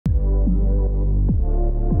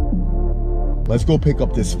let's go pick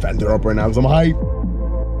up this fender up right now because I'm hyped.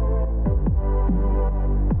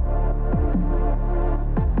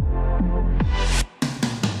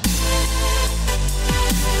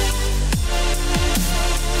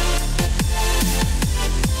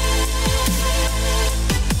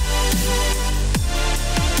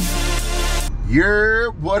 Yeah,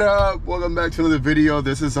 what up? Welcome back to another video.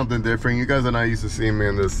 This is something different. You guys are not used to seeing me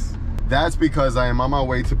in this. That's because I am on my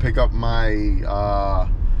way to pick up my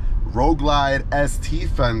Road Glide ST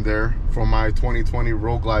fender for my 2020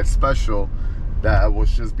 Road Glide special that was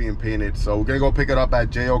just being painted. So we're gonna go pick it up at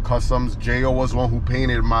JO Customs. JO was the one who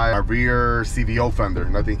painted my rear CVO fender.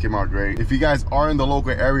 Nothing came out great. If you guys are in the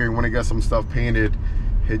local area and want to get some stuff painted,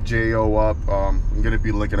 hit JO up. I'm gonna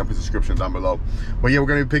be linking up his description down below. But yeah, we're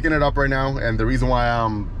gonna be picking it up right now, and the reason why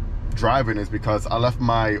I'm driving is because I left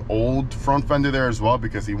my old front fender there as well,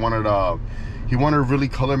 because he wanted to really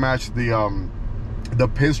color match the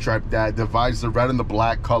pinstripe that divides the red and the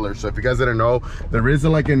black color. So if you guys didn't know, there is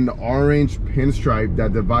like an orange pinstripe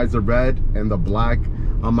that divides the red and the black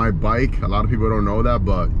on my bike. A lot of people don't know that,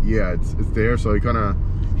 but yeah, it's there. So he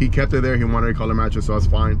kept it there. He wanted to color match it, so that's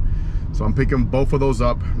fine. So I'm picking both of those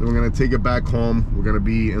up, and we're gonna take it back home. We're gonna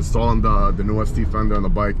be installing the new ST fender on the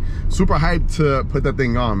bike. Super hyped to put that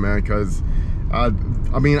thing on, man, because I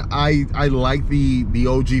mean, I like the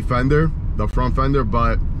OG fender, the front fender,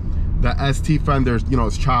 but the ST fender, you know,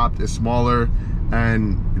 it's chopped, it's smaller,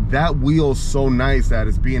 and that wheel's so nice that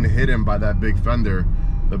it's being hidden by that big fender,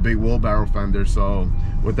 the big wheelbarrow fender. So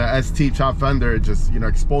with the ST chopped fender, it just, you know,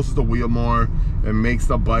 exposes the wheel more and makes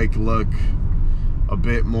the bike look a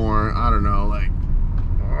bit more, I don't know, like,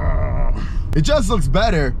 it just looks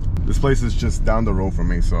better. This place is just down the road from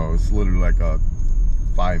me, so it's literally like a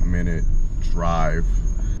 5-minute drive.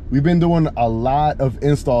 We've been doing a lot of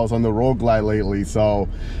installs on the Road Glide lately, so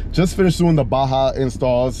just finished doing the Baja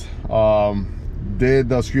installs. Did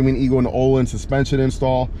the Screaming Eagle and Olin suspension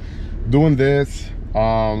install. Doing this,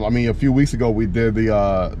 I mean, a few weeks ago we did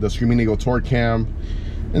the Screaming Eagle torque cam.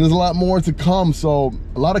 And there's a lot more to come, so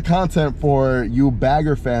a lot of content for you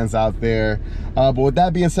bagger fans out there. But with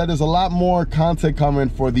that being said, there's a lot more content coming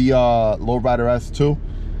for the Lowrider S2.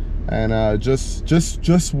 And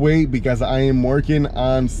just wait, because I am working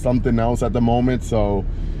on something else at the moment. So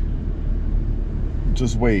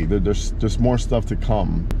just wait. There's more stuff to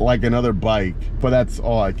come, like another bike. But that's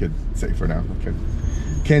all I could say for now. Okay,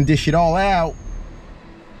 can't dish it all out.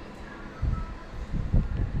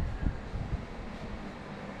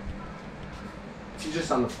 She's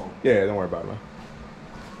just on the phone. Yeah, don't worry about it, man.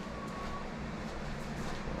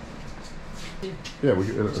 Yeah,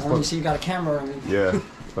 let me see you got a camera on me. Yeah,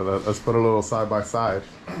 so let's put a little side by side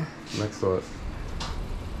next to it.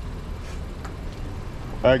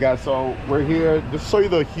 All right, guys, so we're here just to show you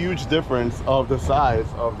the huge difference of the size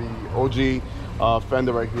of the OG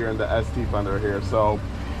fender right here and the ST fender right here. So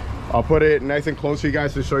I'll put it nice and close for you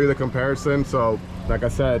guys to show you the comparison. So like I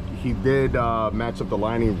said, he did match up the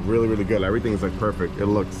lining really, really good. Everything's like perfect. It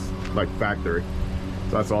looks like factory.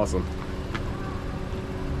 So that's awesome.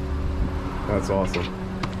 That's awesome.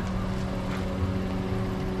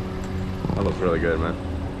 That looks really good, man.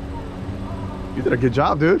 You did a good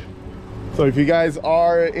job, dude. So if you guys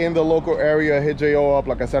are in the local area, hit JO up.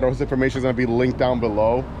 Like I said, all his information is gonna be linked down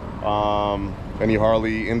below. Any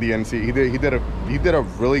Harley, Indian, he did a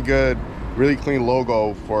really good, really clean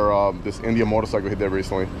logo for this India motorcycle he did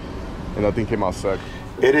recently, and that thing came out sick.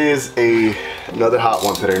 It is another hot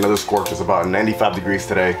one today, another scorch. It's about 95 degrees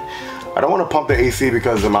today. I don't want to pump the AC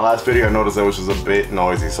because in my last video I noticed it was just a bit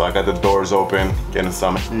noisy, so I got the doors open, getting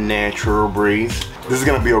some natural breeze. This is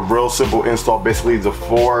going to be a real simple install. Basically the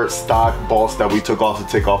 4 stock bolts that we took off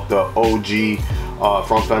to take off the OG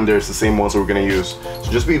front fender is the same ones that we're going to use.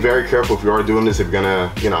 So just be very careful if you are doing this, if you're going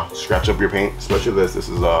to, you know, scratch up your paint, especially this. This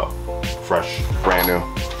is fresh, brand new.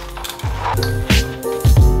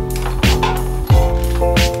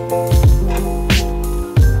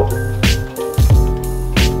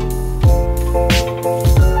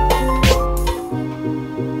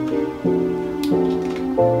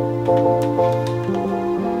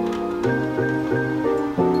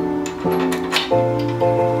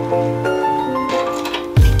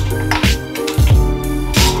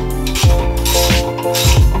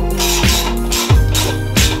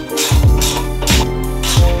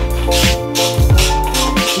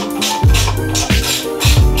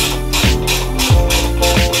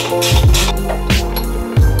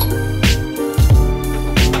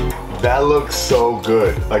 That looks so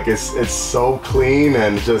good. Like it's so clean,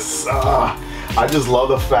 and just I just love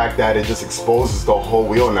the fact that it just exposes the whole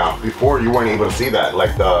wheel now. Before you weren't able to see that.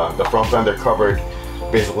 Like the front fender covered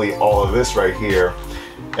basically all of this right here,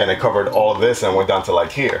 and it covered all of this and went down to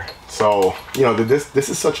like here. So, you know, this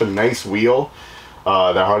is such a nice wheel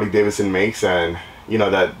that Harley Davidson makes, and you know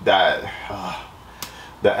the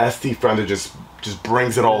ST fender just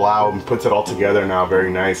brings it all out and puts it all together now.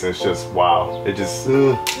 Very nice. And it's just wow. It just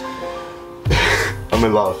I'm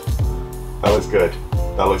in love. That looks good.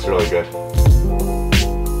 That looks really good.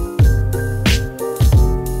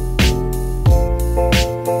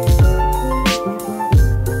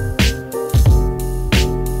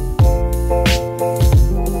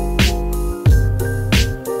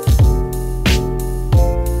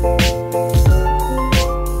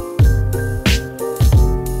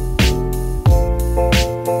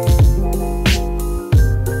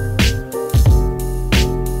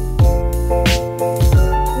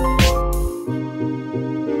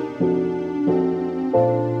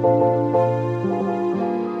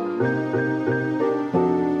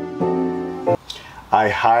 I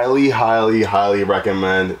highly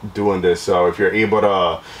recommend doing this. So if you're able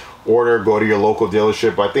to order, go to your local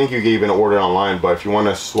dealership. I think you can even order online, but if you want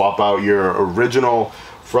to swap out your original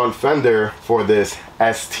front fender for this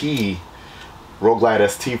ST Road Glide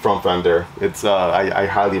ST front fender, it's I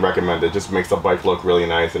highly recommend it. It just makes the bike look really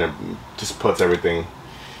nice, and it just puts everything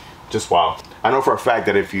just wow. I know for a fact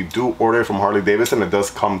that if you do order from Harley Davidson, it does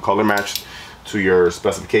come color matched to your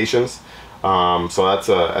specifications. So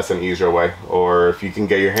that's an easier way. Or if you can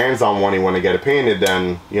get your hands on one, you want to get it painted,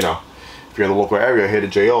 then, you know, if you're in the local area, hit a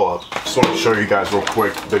JO up. Just want to show you guys real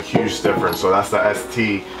quick the huge difference. So that's the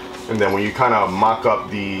ST, and then when you kind of mock up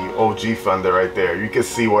the OG fender right there, you can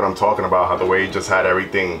see what I'm talking about, how the way he just had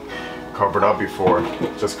everything covered up before.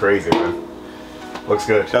 Just crazy, man. Looks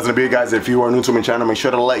good. That's gonna be it, guys. If you are new to my channel, make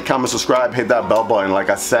sure to like, comment, subscribe, hit that bell button.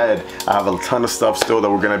 Like I said, I have a ton of stuff still that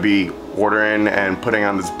we're gonna be ordering and putting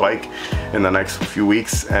on this bike in the next few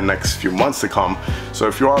weeks and next few months to come. So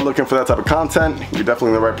if you are looking for that type of content, you're definitely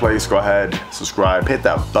in the right place. Go ahead, subscribe, hit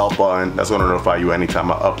that bell button. That's gonna notify you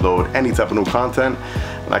anytime I upload any type of new content.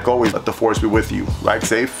 And like always, let the force be with you. Ride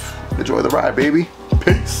safe, enjoy the ride, baby.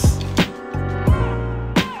 Peace.